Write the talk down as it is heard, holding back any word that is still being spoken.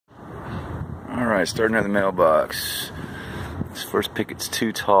Alright, starting at the mailbox. This first picket's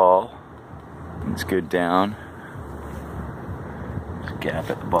too tall. Let's go down. There's a gap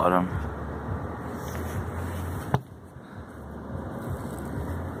at the bottom.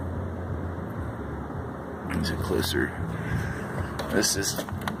 Is it closer? This is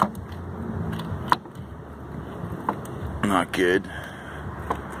not good.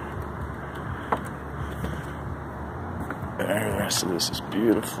 The rest of this is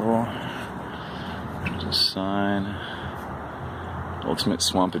beautiful. There's a sign. Ultimate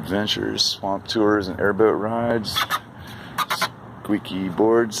Swamp Adventures, swamp tours and airboat rides. Squeaky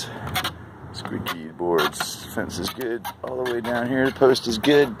boards. Squeaky boards. Fence is good. All the way down here. The post is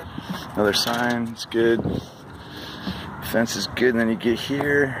good. Another sign is good. Fence is good. And then you get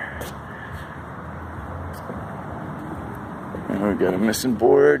here. And we got a missing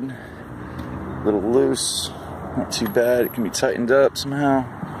board. A little loose. Not too bad. It can be tightened up somehow.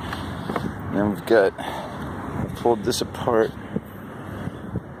 And then we've got pulled this apart.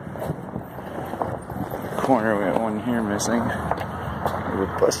 Corner, we got one here missing. We have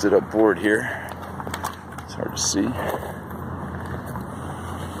a busted up board here. It's hard to see.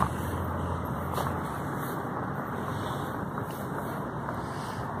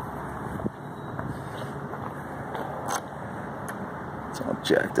 It's all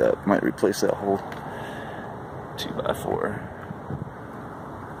jacked up. Might replace that whole 2x4.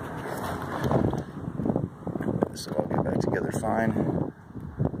 This will all get back together fine.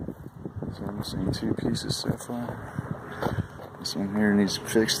 So I'm missing 2 pieces so far. This one here needs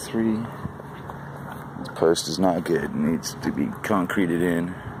fixed 3. This post is not good. It needs to be concreted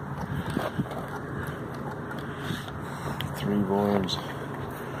in. 3 boards.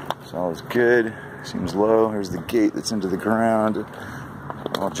 It's all is good. Seems low. Here's the gate that's into the ground.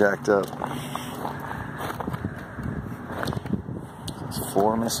 All jacked up. There's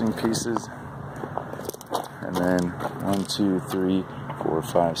 4 missing pieces. And then 1, 2, 3, 4,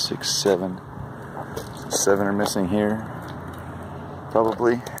 5, 6, 7. 7 are missing here.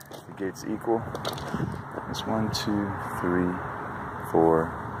 Probably. The gate's equal. It's 1, 2, 3,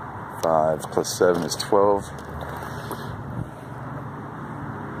 4, 5 plus 7 is 12.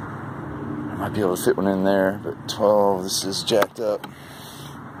 I might be able to fit one in there, but 12. This is jacked up.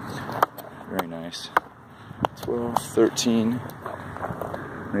 Very nice. 12, 13. Look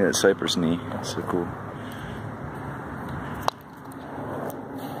at that cypress knee. That's so cool.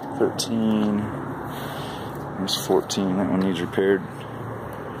 13. There's 14. That one needs repaired.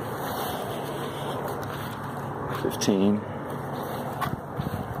 15.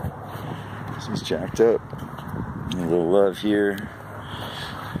 This is jacked up. A little love here.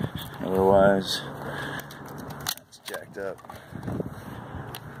 Otherwise, it's jacked up.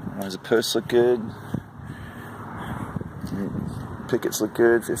 Otherwise, the posts look good. Pickets look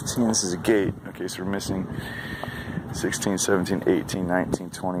good. 15. This is a gate. Okay, so we're missing 16, 17, 18, 19,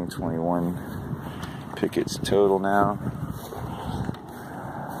 20, 21 pickets total now.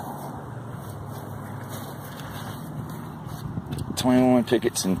 $21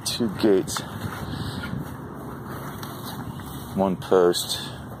 pickets and 2 gates. 1 post.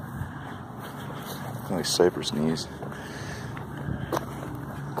 Like cypress knees.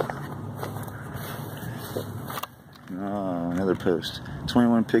 Oh, another post.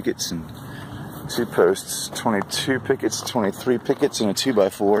 21 pickets and 2 posts. 22 pickets, 23 pickets, and a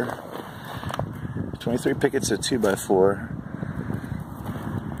 2x4. 23 pickets, a 2x4.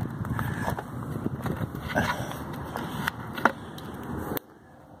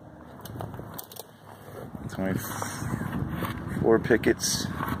 24 pickets.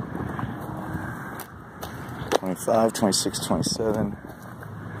 25, 26, 27,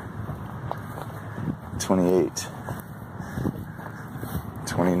 28,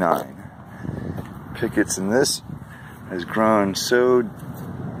 29 pickets, and this has grown so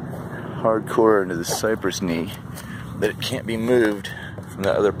hardcore into the cypress knee that it can't be moved from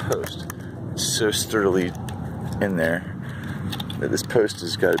the other post. It's so sturdily in there that this post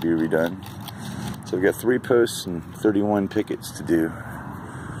has got to be redone. So we've got 3 posts and 31 pickets to do.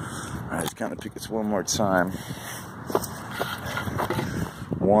 Alright, let's count the pickets one more time.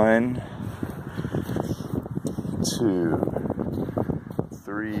 1, 2,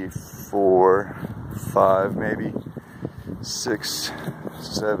 3, 4, 5 maybe. 6,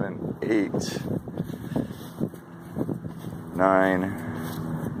 7, 8, 9,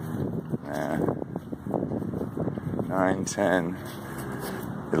 9, 10,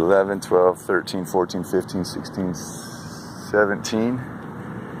 11, 12, 13, 14, 15, 16, 17,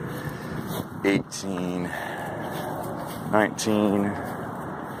 18, 19,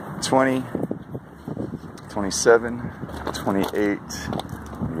 20, 27, 28,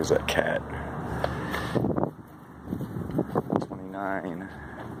 here's that cat, 29,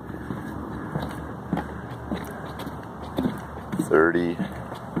 30,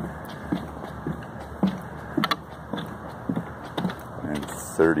 and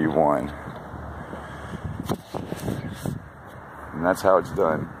 31. And that's how it's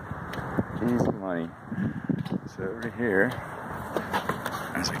done. Easy money. So over here,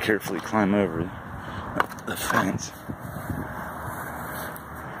 as I carefully climb over the fence,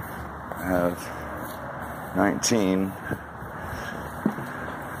 I have 19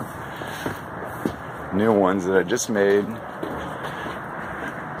 new ones that I just made.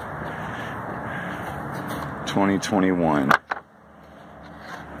 2021.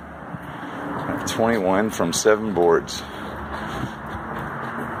 I have 21 from 7 boards,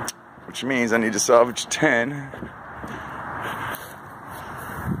 which means I need to salvage 10.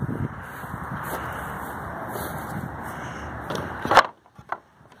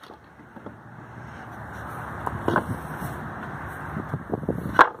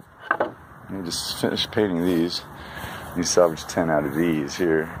 I need to finish painting these. I need to salvage 10 out of these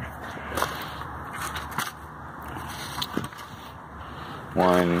here.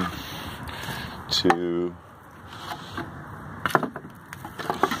 1, 2,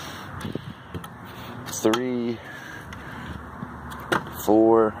 3,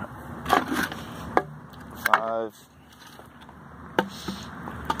 4, 5,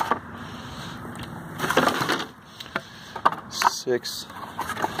 6,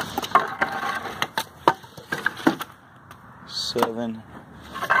 7,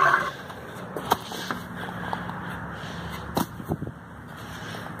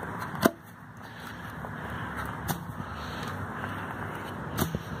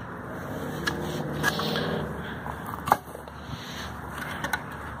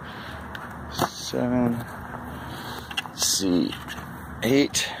 7, let's see,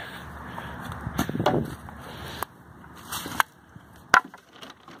 8,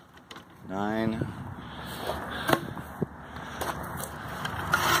 9,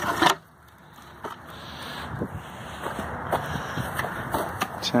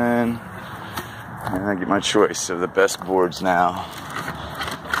 10, and I get my choice of the best boards now.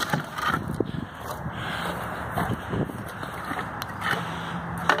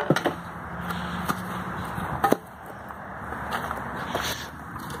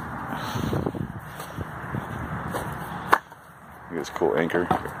 This cool anchor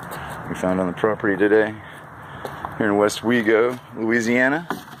we found on the property today here in West Wego, Louisiana,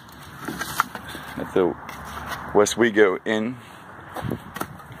 at the West Wego Inn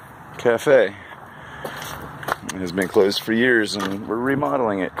Cafe. It has been closed for years and we're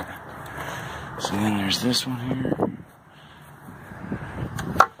remodeling it. So then there's this one here.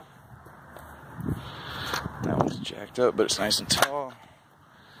 That one's jacked up, but it's nice and tall.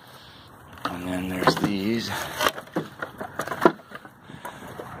 And then there's these.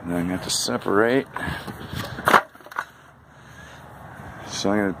 And then I'm going to have to separate.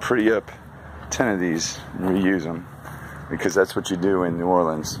 So I'm going to pretty up 10 of these and reuse them, because that's what you do in New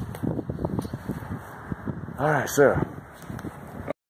Orleans. Alright, so